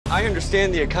I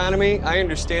understand the economy. I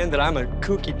understand that I'm a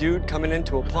kooky dude coming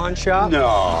into a pawn shop.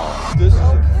 No. This is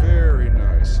a very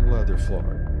nice leather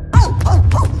floor.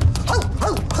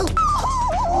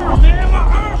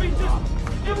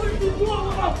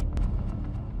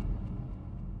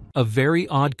 A very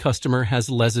odd customer has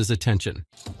Les's attention.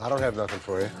 I don't have nothing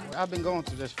for you. I've been going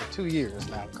through this for 2 years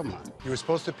now. Come on. You were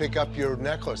supposed to pick up your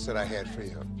necklace that I had for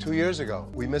you 2 years ago.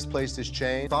 We misplaced his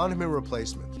chain, found him a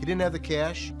replacement. He didn't have the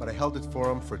cash, but I held it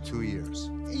for him for 2 years.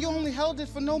 You only held it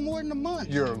for no more than a month.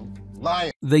 You're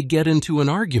lying. They get into an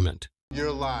argument. You're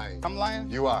lying. I'm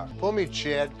lying? You are. Pull me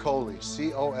Chad Coley,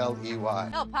 C-O-L-E-Y.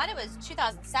 No, Pata was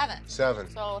 2007. 7.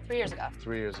 So 3 years ago.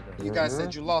 3 years ago. You guys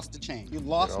said you lost the chain. You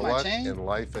lost You know my what? chain? In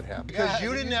life it happens. Because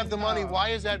you didn't have the money,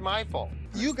 why is that my fault?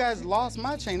 You guys lost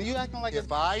my chain. You acting like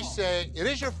If I say it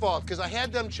is your fault, because I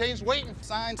had them chains waiting.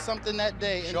 Signed something that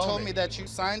day and Show told me. me that you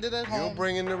signed it at home. You'll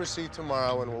bring in the receipt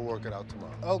tomorrow and we'll work it out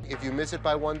tomorrow. Oh. If you miss it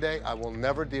by 1 day, I will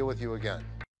never deal with you again.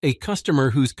 A customer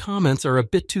whose comments are a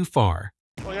bit too far.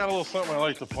 Well, I got a little something I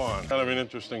like to pawn. Kind of an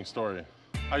interesting story.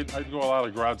 I'd go a lot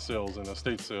of garage sales and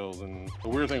estate sales, and the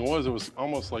weird thing was it was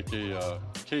almost like a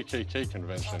KKK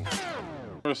convention.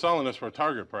 We were selling this for a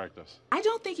target practice. I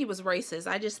don't think he was racist.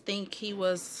 I just think he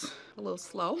was a little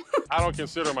slow. I don't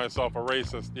consider myself a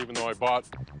racist, even though I bought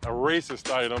a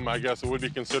racist item. I guess it would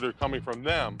be considered coming from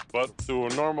them. But to a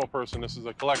normal person, this is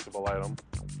a collectible item.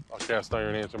 A cast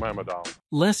iron answer my doll.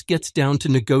 Les gets down to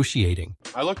negotiating.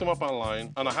 I looked them up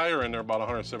online. On the higher end, they're about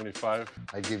 175.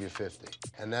 I give you 50.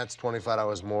 And that's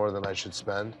 $25 more than I should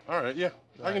spend. All right, yeah.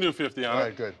 I can do 50 on it. All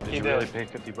right, good. Did you really pay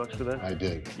 50 bucks for that? I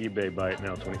did. eBay buy it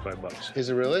now, 25 bucks. Is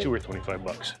it really? 2 or 25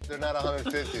 bucks. They're not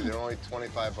 150, they're only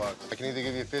 25 bucks. I can either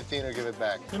give you 15 or give it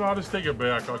back. You know, I'll just take it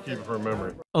back. I'll keep it for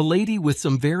memory. A lady with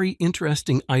some very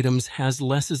interesting items has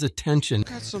Les's attention.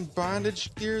 Got some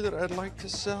bondage gear that I'd like to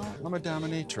sell. I'm a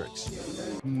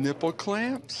dominatrix. Nipple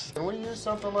clamps. Can we use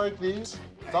something like these?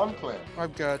 Thumb clamp.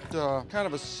 I've got kind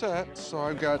of a set, so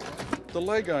I've got the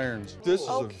leg irons. This is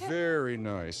a very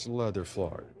nice leather floor.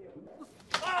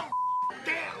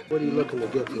 What are you looking to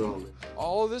get for all this?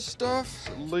 All of this stuff,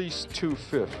 at least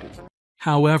 $250.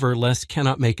 However, Les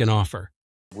cannot make an offer.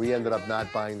 We ended up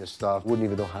not buying the stuff. Wouldn't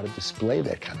even know how to display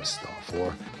that kind of stuff.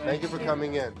 Or thank you for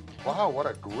coming in. Wow, what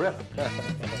a grip.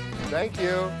 Thank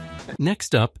you.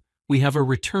 Next up, we have a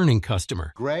returning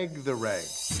customer. Greg the Reg.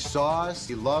 He saw us,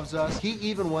 he loves us. He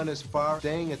even went as far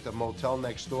staying at the motel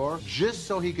next door just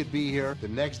so he could be here the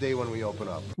next day when we open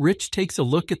up. Rich takes a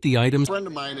look at the items. A friend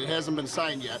of mine, it hasn't been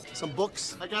signed yet. Some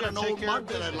books. I got an old mug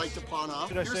that I'd like to pawn off.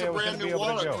 Here's a brand new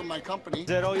wallet from my company. Is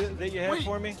that all that you have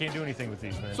for me? Can't do anything with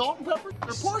these, man. Salt and pepper?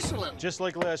 They're porcelain. Just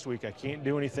like last week, I can't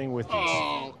do anything with these.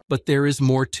 Oh. But there is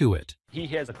more to it. He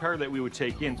has a car that we would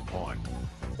take into pawn.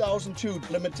 2002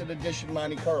 limited edition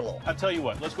Monte Carlo. I'll tell you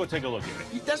what, let's go take a look at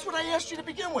it. That's what I asked you to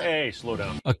begin with. Hey, slow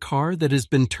down. A car that has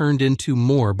been turned into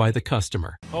more by the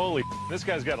customer. Holy, this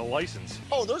guy's got a license.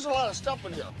 Oh, there's a lot of stuff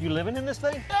in here. You living in this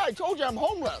thing? Yeah, I told you I'm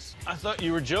homeless. I thought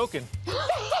you were joking.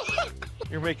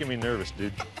 You're making me nervous,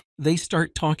 dude. They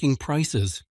start talking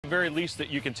prices. The very least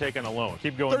that you can take on a loan.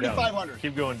 Keep going down. $3,500.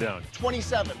 Keep going down.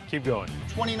 27. Keep going.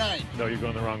 29. No, you're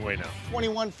going the wrong way now.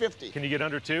 2150. Can you get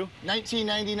under 2?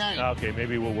 1999. Okay,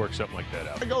 maybe we'll work something like that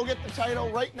out. I go get the title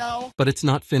right now. But it's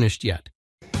not finished yet.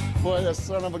 Boy, that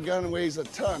son of a gun weighs a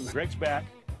ton. Greg's back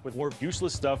with more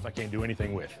useless stuff I can't do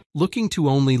anything with. Looking to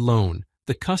only loan,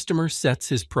 the customer sets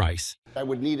his price. I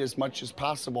would need as much as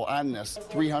possible on this.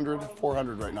 300,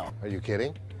 400 right now. Are you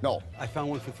kidding? No. I found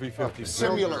one for $350.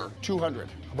 Similar, 200.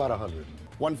 About 100.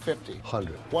 150.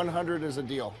 100. 100 is a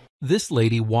deal. This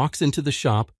lady walks into the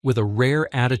shop with a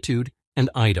rare attitude and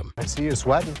item. I see you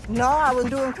sweating. No, I was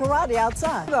doing karate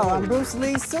outside. No, I'm Bruce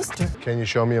Lee's sister. Can you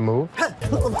show me a move?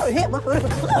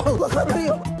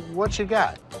 What you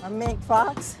got? A mink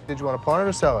fox. Did you want to pawn it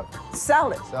or sell it?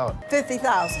 Sell it. Sell it.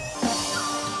 50,000.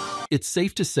 It's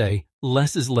safe to say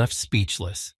Les is left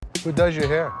speechless. Who does your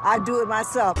hair? I do it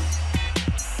myself.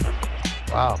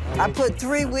 Wow. I put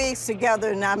 3 wigs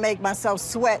together and I make myself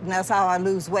sweat, and that's how I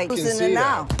lose weight. can Who's see in the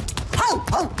that. now?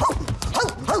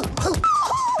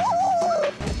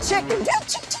 Chicken.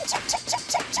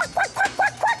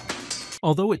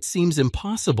 Although it seems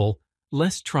impossible,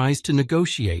 Les tries to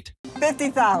negotiate.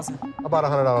 50,000. About a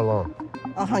 $100 loan.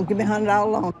 Give me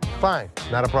 $100 loan. Fine,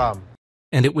 not a problem.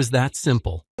 And it was that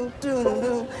simple.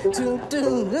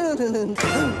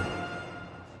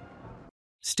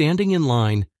 Standing in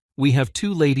line, we have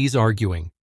 2 ladies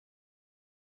arguing.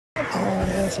 Oh,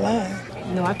 that's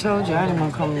lying. No, I told you I didn't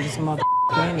want to come to this mother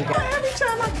granny guy. Every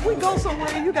time we go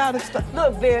somewhere, you gotta stop.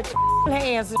 Look, bitch,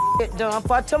 hands done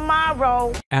for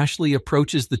tomorrow. Ashley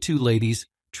approaches the 2 ladies,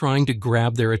 trying to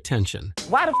grab their attention.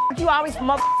 Why the you always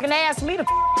motherfucking ask me to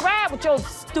ride with your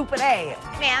stupid ass?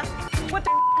 Ma'am? What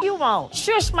the you want?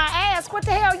 Shush my ass. What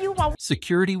the hell you want?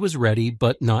 Security was ready,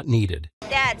 but not needed.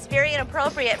 Dad, it's very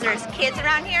inappropriate. There's kids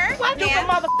around here. Why do the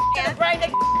motherfuckers bring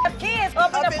their kids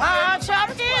up in the pawn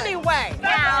shop anyway?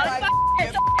 Now,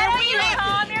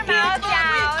 calm your mouth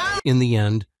down. In the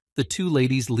end, the two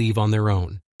ladies leave on their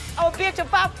own. Oh, bitch,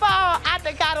 if I fall, I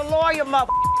done got a lawyer,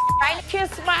 motherfucker.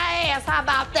 Kiss my ass. How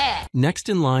about that? Next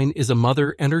in line is a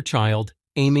mother and her child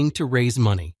aiming to raise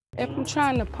money. If I'm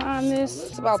trying to pawn this,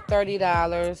 it's about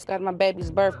 $30. Got my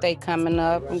baby's birthday coming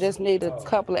up and just need a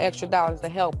couple of extra dollars to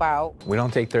help out. We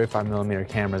don't take 35mm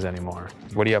cameras anymore.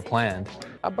 What do you have planned?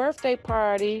 A birthday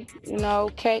party, you know,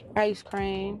 cake, ice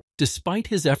cream. Despite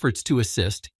his efforts to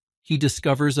assist, he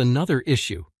discovers another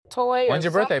issue. Toy. When's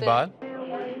your birthday, bud?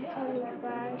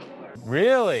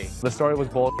 Really? The story was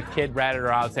bold. The kid ratted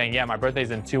her out saying, yeah, my birthday's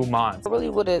in 2 months. I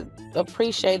really would have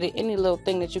appreciated any little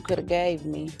thing that you could have gave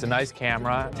me. It's a nice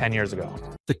camera 10 years ago.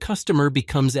 The customer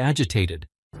becomes agitated.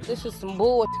 This is some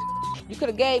bull. You could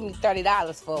have gave me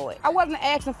 $30 for it. I wasn't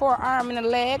asking for an arm and a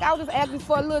leg. I was just asking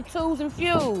for a little tools and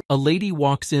fuse. A lady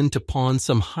walks in to pawn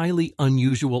some highly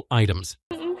unusual items.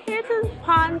 I'm here to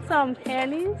pawn some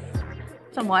panties.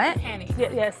 Some what? Panties.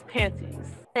 Yes, panties.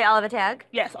 They all have a tag?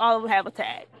 Yes, all of them have a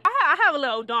tag. I have a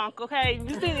little donk, okay?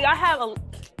 You see, I have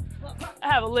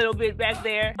a little bit back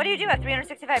there. What do you do? Have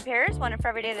 365 pairs? One for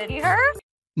every day that you her?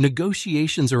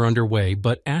 Negotiations are underway,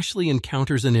 but Ashley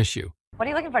encounters an issue. What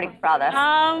are you looking for all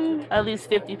this? At least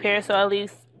 50 pairs, so at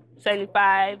least $75.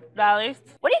 What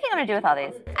do you think I'm gonna do with all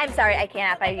these? I'm sorry, I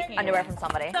can't buy underwear from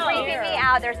somebody. Creeping me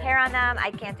out. There's hair on them.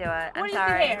 I can't do it. I'm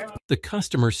sorry. The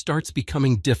customer starts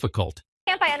becoming difficult.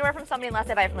 I can't buy underwear from somebody unless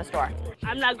I buy it from a store.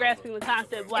 I'm not grasping the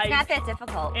concept. Like, it's not that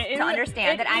difficult to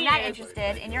understand that I'm not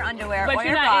interested in your underwear or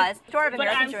your bras. Store of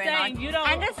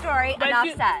End of story. Enough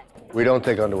said. We don't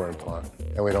take underwear in pawn,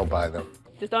 and we don't buy them.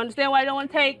 Just don't understand why I don't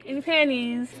want to take any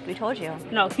panties. We told you.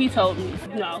 No, he told me.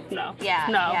 No. Yeah.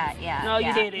 No. Yeah. No,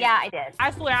 you didn't. Yeah, I did. I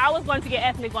swear, I was going to get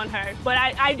ethnic on her, but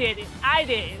I didn't. I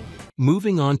didn't.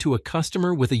 Moving on to a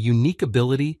customer with a unique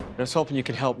ability. I was hoping you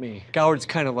could help me. Goward's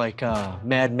kind of like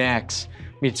Mad Max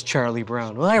meets Charlie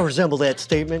Brown. Well, I resemble that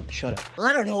statement. Shut up.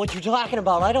 I don't know what you're talking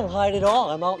about. I don't hide at all.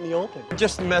 I'm out in the open.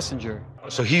 Just the messenger.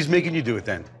 So he's making you do it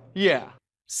then? Yeah.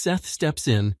 Seth steps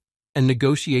in and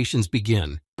negotiations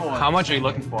begin. How much are you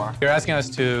looking for? You're asking us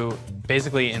to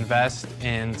basically invest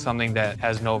in something that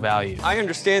has no value. I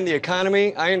understand the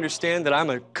economy. I understand that I'm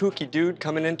a kooky dude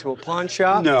coming into a pawn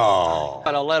shop. No.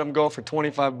 But I'll let them go for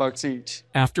 25 bucks each.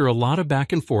 After a lot of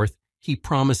back and forth, he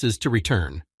promises to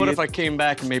return. What if I came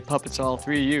back and made puppets of all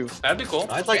three of you? That'd be cool.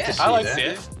 I'd like to see I like that.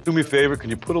 to see it. Do me a favor,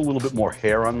 can you put a little bit more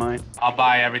hair on mine? I'll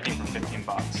buy everything for 15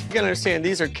 bucks. You gotta understand,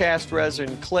 these are cast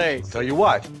resin clay. Tell you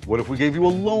what if we gave you a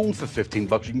loan for 15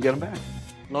 bucks, you can get them back?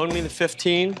 Loan me the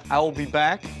 15, I will be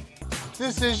back.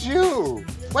 This is you.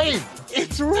 Wait,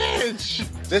 it's Rich.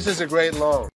 This is a great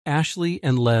loan. Ashley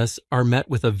and Les are met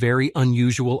with a very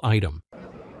unusual item.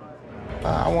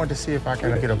 I wanted to see if I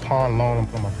can get a pawn loan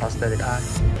for my prosthetic eye.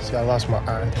 See, I lost my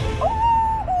eye.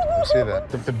 You see that?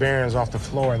 Took the bearings off the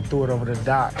floor and threw it over the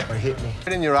dock and hit me.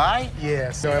 In your eye?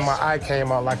 Yeah, so and my eye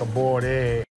came out like a boiled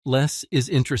egg. Les is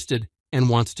interested and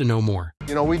wants to know more.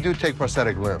 You know, we do take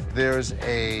prosthetic limb. There's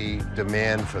a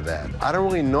demand for that. I don't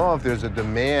really know if there's a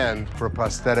demand for a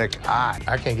prosthetic eye.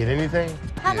 I can't get anything?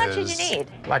 How much did you need?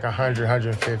 Like 100,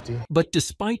 150. But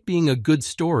despite being a good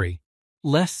story,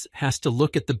 Les has to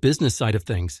look at the business side of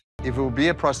things. If it would be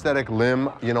a prosthetic limb,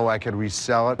 you know, I could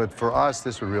resell it. But for us,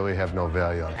 this would really have no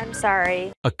value. I'm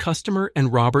sorry. A customer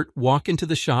and Robert walk into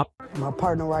the shop. My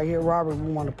partner right here, Robert,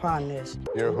 we want to pawn this.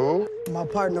 You're who? My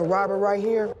partner, Robert, right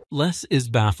here. Les is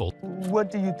baffled.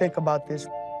 What do you think about this?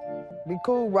 Be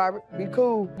cool, Robert. Be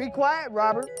cool. Be quiet,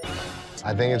 Robert.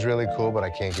 I think it's really cool, but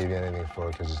I can't give you anything for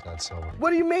it because it's not silver.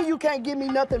 What do you mean you can't give me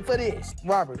nothing for this?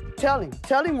 Robert, tell him.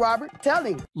 Tell him, Robert. Tell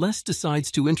him. Les decides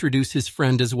to introduce his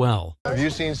friend as well. Have you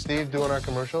seen Steve doing our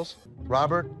commercials?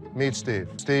 Robert, meet Steve.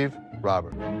 Steve,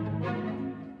 Robert.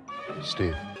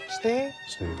 Steve. Steve?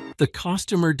 Steve. The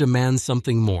customer demands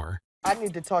something more. I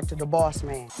need to talk to the boss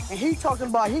man. And he talking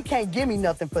about he can't give me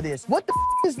nothing for this. What the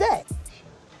is that?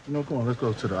 You know, come on, let's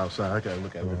go to the outside. I gotta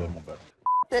look at it a little more better.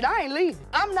 That I ain't leaving.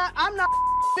 I'm not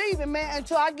leaving, man,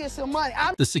 until I get some money.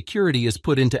 The security is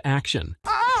put into action.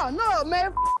 No,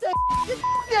 man.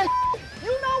 That.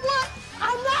 You know what?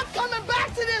 I'm not coming back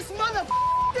to this mother.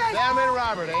 Damn it,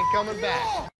 Robert, ain't coming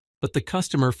back. but the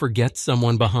customer forgets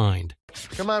someone behind.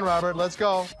 Come on, Robert, let's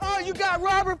go. Oh, you got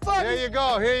Robert for me? Here you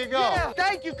go, here you go. Yeah,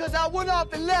 thank you, because I went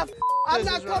off and left. I'm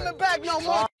not coming back no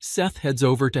more. Seth heads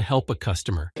over to help a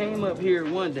customer. Came up here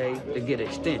one day to get an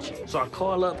extension. So I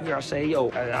call up here, I say, yo,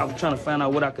 I was trying to find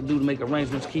out what I could do to make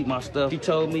arrangements to keep my stuff. He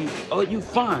told me, oh, you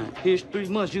fine. Here's 3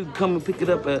 months. You can come and pick it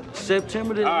up at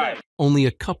September the 11th. Only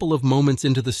a couple of moments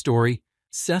into the story,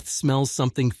 Seth smells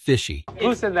something fishy.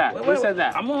 Who said that? Who said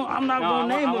that? I'm not going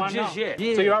to name him just yet.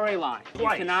 Yeah. So you're already lying. You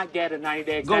cannot get a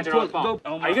 90-day extension on the phone.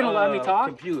 Are you going to let me talk?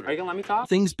 Computer. Are you going to let me talk?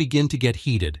 Things begin to get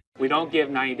heated. We don't give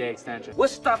 90-day extensions.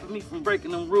 What's stopping me from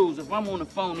breaking them rules if I'm on the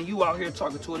phone and you out here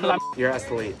talking to another? You're asked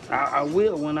to leave. I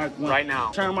will when right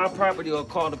now. Turn my property or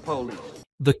call the police.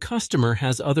 The customer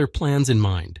has other plans in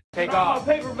mind. Take off.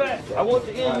 My paper back. I want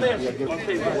the EMS. My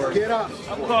paperwork. Get up.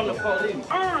 I'm calling the police.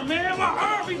 Arm, man. My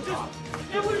arm is just...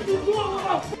 What are you doing?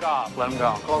 Take off. Let him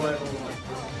go. Call that.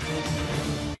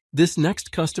 This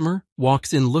next customer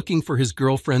walks in looking for his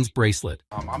girlfriend's bracelet.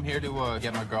 I'm here to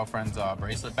get my girlfriend's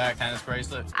bracelet back, tennis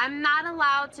bracelet. I'm not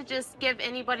allowed to just give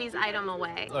anybody's item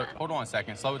away. Look, hold on a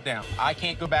second, slow it down. I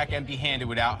can't go back empty-handed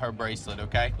without her bracelet,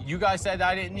 okay? You guys said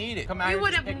I didn't need it. Come out We here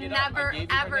would and have pick it up. never,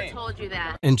 ever told you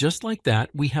that. And just like that,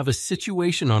 we have a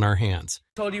situation on our hands.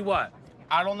 Told you what?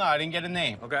 I don't know, I didn't get a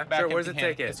name. Okay, back sure, where's the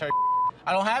empty-handed. ticket? It's her.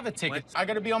 I don't have a ticket. I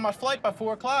gotta be on my flight by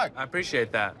 4 o'clock. I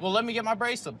appreciate that. Well, let me get my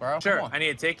bracelet, bro. Sure, I need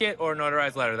a ticket or a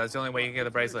notarized letter. That's the only way you can get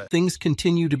the bracelet. Things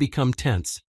continue to become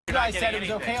tense. You guys said it was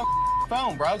okay on the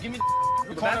phone, bro. Give me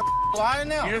You're calling a liar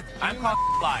now. I'm calling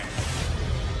a liar.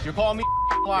 You're calling me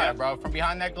a liar, bro, from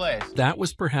behind that glass. That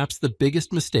was perhaps the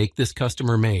biggest mistake this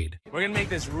customer made. We're gonna make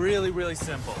this really, really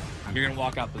simple. You're gonna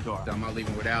walk out the door. I'm not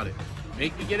leaving without it.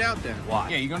 Make me get out then. Why?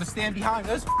 Yeah, you're gonna stand behind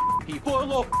those people. Poor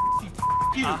little you.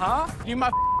 Give me my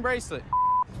bracelet.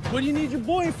 What do you need your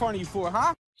boy in front of you for,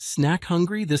 huh? Snack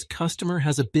hungry, this customer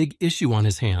has a big issue on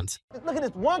his hands. Look at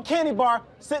this one candy bar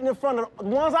sitting in front of the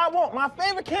ones I want. My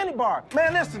favorite candy bar.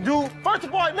 Man, listen, dude. First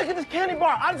of all, look at this candy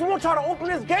bar. I just want y'all to open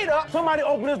this gate up. Somebody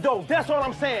open this door. That's all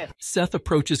I'm saying. Seth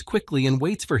approaches quickly and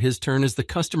waits for his turn as the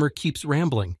customer keeps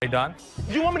rambling. Are you done?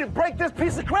 You want me to break this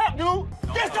piece of crap, dude?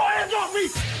 Get your hands off me!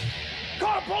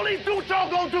 Call the police, do what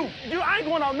y'all gonna do. I ain't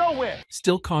going out nowhere.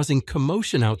 Still causing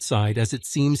commotion outside as it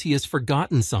seems he has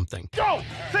forgotten something. Yo,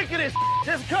 sick of this.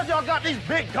 Just because y'all got these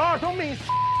big dogs don't mean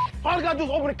all you gotta do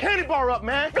is open the candy bar up,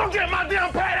 man. Go get my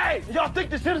damn payday. Y'all think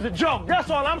this shit is a joke.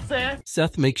 That's all I'm saying.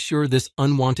 Seth makes sure this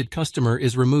unwanted customer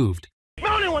is removed. I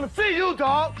don't even want to see you,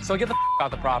 dog. So get the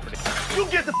out the property. You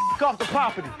get the off the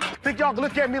property. Think y'all can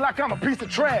look at me like I'm a piece of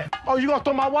trash. Oh, you gonna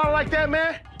throw my wallet like that,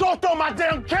 man? Don't throw my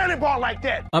damn candy bar like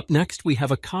that. Up next, we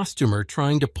have a costumer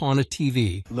trying to pawn a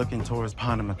TV. Looking towards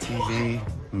pawning my TV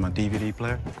and my DVD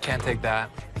player. Can't take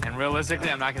that. And realistically,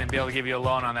 I'm not going to be able to give you a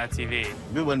loan on that TV.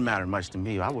 It wouldn't matter much to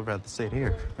me. I would rather sit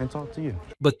here and talk to you.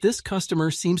 But this customer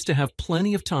seems to have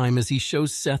plenty of time as he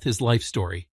shows Seth his life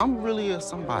story. I'm really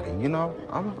somebody, you know?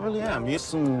 I really am. You're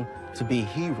soon to be a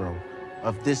hero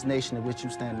of this nation in which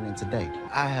you're standing in today.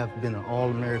 I have been an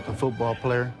All-American football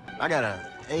player. I got a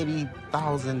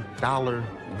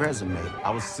 $80,000 resume. I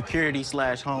was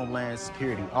security/Homeland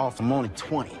Security off. I'm only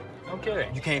 20. Okay.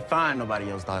 You can't find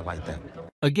nobody else like that.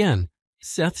 Again,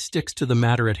 Seth sticks to the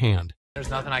matter at hand.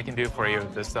 There's nothing I can do for you.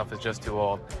 This stuff is just too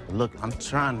old. Look, I'm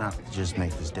trying not to just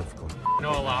make this difficult.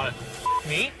 No, allow it.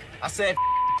 Me? I said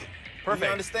perfect.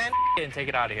 You understand? And take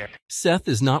it out of here. Seth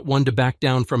is not one to back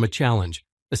down from a challenge,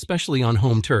 especially on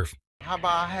home turf. How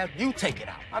about I have you take it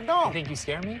out? I don't. You think you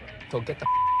scare me? So get the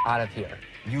out of here.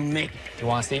 You make it. You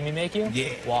want to see me make you?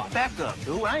 Yeah. Watch. Back up,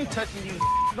 dude. I ain't touching you.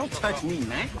 Don't touch me,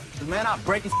 man. 'Cause, man, I'll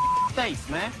break his face,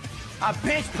 man. I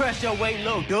bench press your weight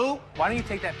low, dude. Why don't you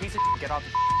take that piece of get off the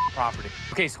property?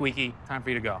 Okay, Squeaky, time for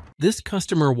you to go. This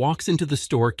customer walks into the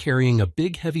store carrying a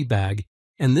big, heavy bag,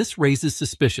 and this raises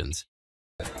suspicions.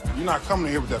 You're not coming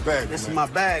in here with that bag. This is my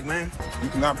bag, man. You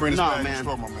cannot bring this bag man. in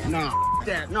the store, my man. No,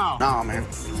 that, no. No, man.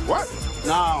 What?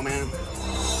 No, man.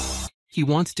 He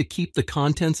wants to keep the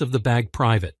contents of the bag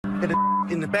private.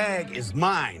 In the bag is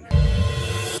mine.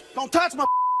 Don't touch my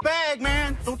bag,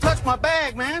 man. Don't touch my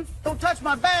bag, man. Don't touch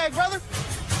my bag, brother.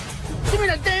 Give me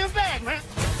that damn bag, man.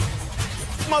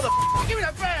 Mother, give me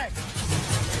that bag.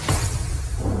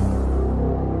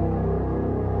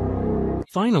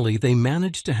 Finally, they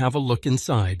manage to have a look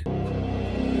inside.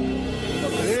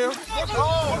 What the hell?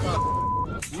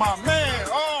 Oh, my man.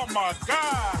 Oh, my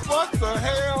God. What the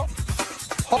hell?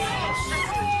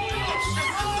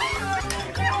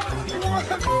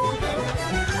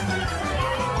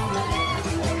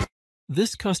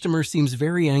 This customer seems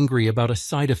very angry about a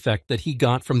side effect that he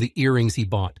got from the earrings he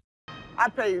bought. I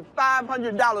paid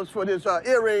 $500 for this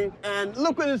earring, and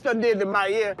look what this done did to my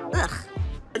ear. Ugh.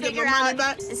 Figure out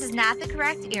this is not the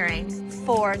correct earring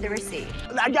for the receipt.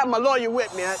 I got my lawyer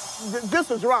with me.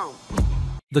 This is wrong.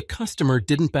 The customer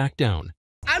didn't back down.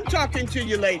 I'm talking to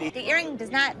you, lady. The earring does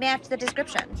not match the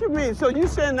description. What you mean? So you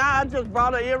saying now I just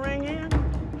brought an earring in?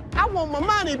 I want my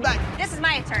money back. This is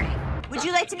my attorney. Would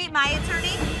you like to meet my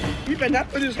attorney? You better not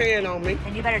put his hand on me.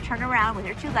 Then you better turn around with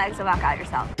your 2 legs and walk out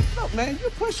yourself. Look, man,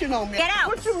 you're pushing on me. Get out.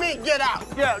 What you mean, get out?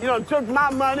 Yeah, you know, took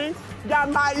my money, got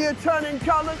my ear turning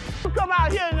colors. You come out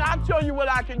here and I'll show you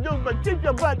what I can do, but keep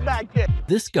your butt back there.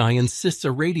 This guy insists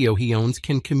a radio he owns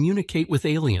can communicate with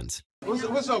aliens.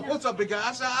 What's up, big guy?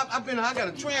 I got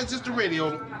a transistor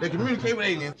radio that communicates with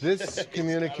aliens. This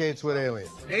communicates with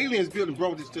aliens. Aliens built and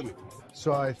brought this to me.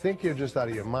 So I think you're just out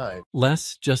of your mind.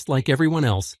 Les, just like everyone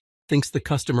else, thinks the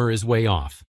customer is way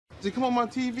off. They come on my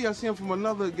TV, I see them from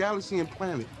another galaxy and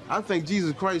planet. I think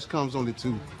Jesus Christ comes on it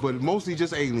too, but mostly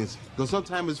just aliens, because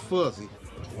sometimes it's fuzzy.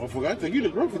 Well, I think you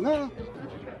done broke it now.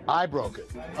 I broke it.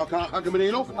 How come it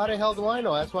ain't open? How the hell do I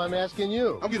know? That's why I'm asking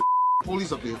you. I'm getting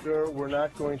police up here. Sir, we're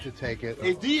not going to take it.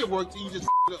 It did work till you just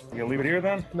up. You gonna leave it here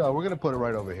then? No, we're gonna put it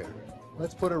right over here.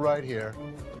 Let's put it right here.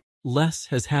 Les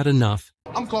has had enough.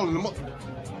 I'm calling them up.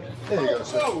 There you go,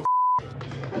 sir.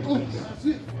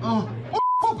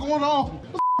 What's going on?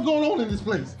 What's going on in this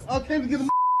place? I came to get a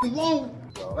loan.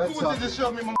 Who just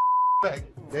showed me my back?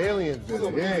 The aliens did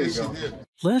it. There you go.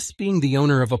 Les, being the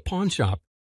owner of a pawn shop,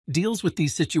 deals with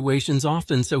these situations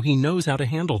often so he knows how to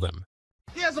handle them.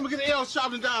 Yes, I'm gonna get an L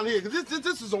shopping down here, because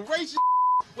this is some racist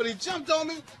when he jumped on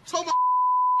me, told my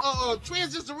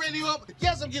transistor radio up.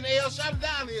 Yes, I'm getting an L shopping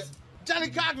down here. Johnny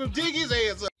Cochran dig his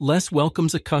ass up. Les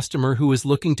welcomes a customer who is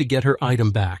looking to get her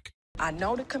item back. I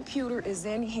know the computer is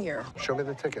in here. Show me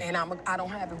the ticket. And I don't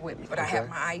have it with me, but I have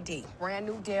my ID. Brand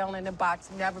new deal in the box,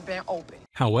 never been opened.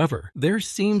 However, there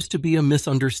seems to be a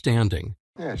misunderstanding.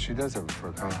 Yeah, she does have a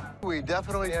fur coat. We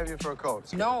definitely have your fur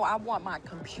coats. No, I want my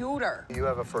computer. You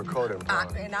have a fur coat in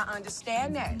front. And I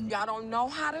understand that. Y'all don't know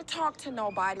how to talk to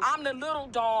nobody. I'm the little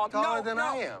dog. Taller than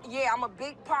I am. Yeah, I'm a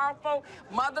big, powerful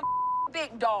mother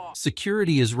big dog.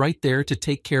 Security is right there to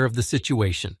take care of the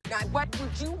situation. Now, what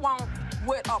would you want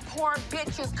with a poor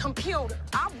bitch's computer?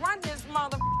 I run this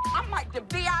mother. I'm like the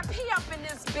VIP up in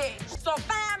this bitch. So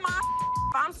find my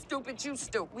if I'm stupid, you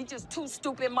stupid. We just 2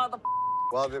 stupid mother.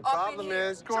 Well, the problem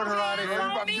is, escort her out of here.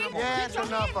 Yeah, it's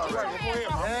enough of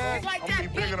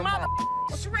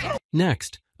it.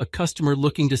 Next, a customer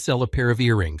looking to sell a pair of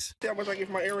earrings. How much I get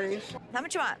for my earrings? How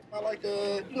much you want? I like,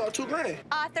 $2 grand.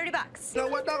 $30. You know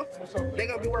what, though? They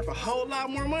gonna be worth a whole lot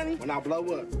more money when I blow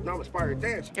up. Now I'm inspired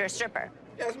dancer. You're a stripper.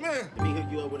 Yes, man. Let me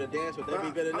hook you up with a dance. Would that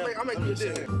be good enough? I'll make you a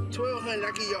dance. $1,200,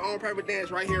 I get your own private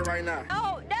dance right here, right now.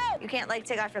 Oh, no! You can't,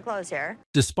 take off your clothes here.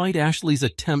 Despite Ashley's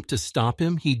attempt to stop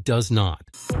him, he does not.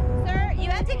 Sir,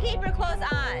 you have to keep your clothes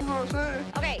on. You know what I'm saying?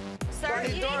 Okay, sir,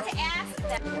 you need to ask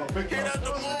them. Get out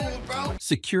the mood, bro.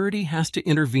 Security has to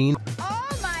intervene. Oh,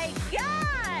 my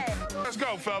God! Let's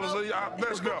go, fellas.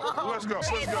 Let's go. Let's go.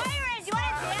 Hey, Byron, you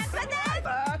want to dance with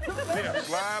us? Yeah,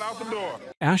 slide out the door.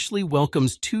 Ashley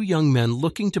welcomes 2 young men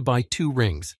looking to buy 2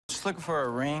 rings. Just looking for a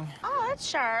ring. Oh, that's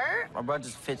sharp. My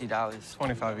budget's $50.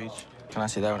 25 each. Can I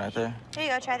see that one right there? Here you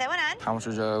go, try that one on. How much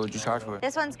would you charge for it?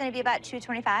 This one's gonna be about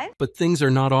 $225. But things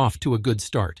are not off to a good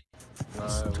start.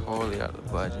 It's totally out of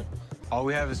the budget. All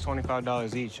we have is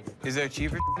 $25 each. Is there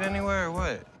cheaper anywhere or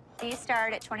what? These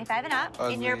start at 25 and up.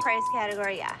 Ugly. In your price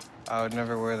category, yeah. I would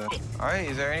never wear them. All right,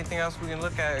 is there anything else we can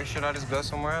look at, or should I just go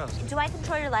somewhere else? Do I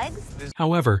control your legs?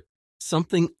 However,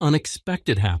 something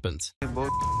unexpected happens.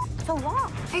 So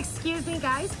long. Excuse me,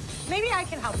 guys. Maybe I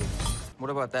can help you. What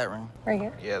about that ring? Right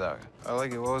here. Yeah, dog. I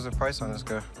like it. What was the price on this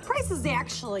guy? Price is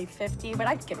actually $50, but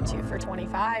I'd give it to you for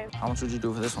 $25. How much would you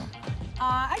do for this one?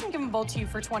 I can give them both to you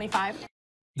for $25.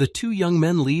 The 2 young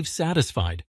men leave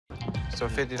satisfied. So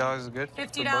 $50 is good?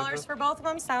 $50 for both of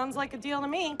them sounds like a deal to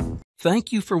me.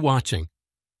 Thank you for watching.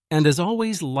 And as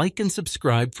always, like and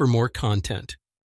subscribe for more content.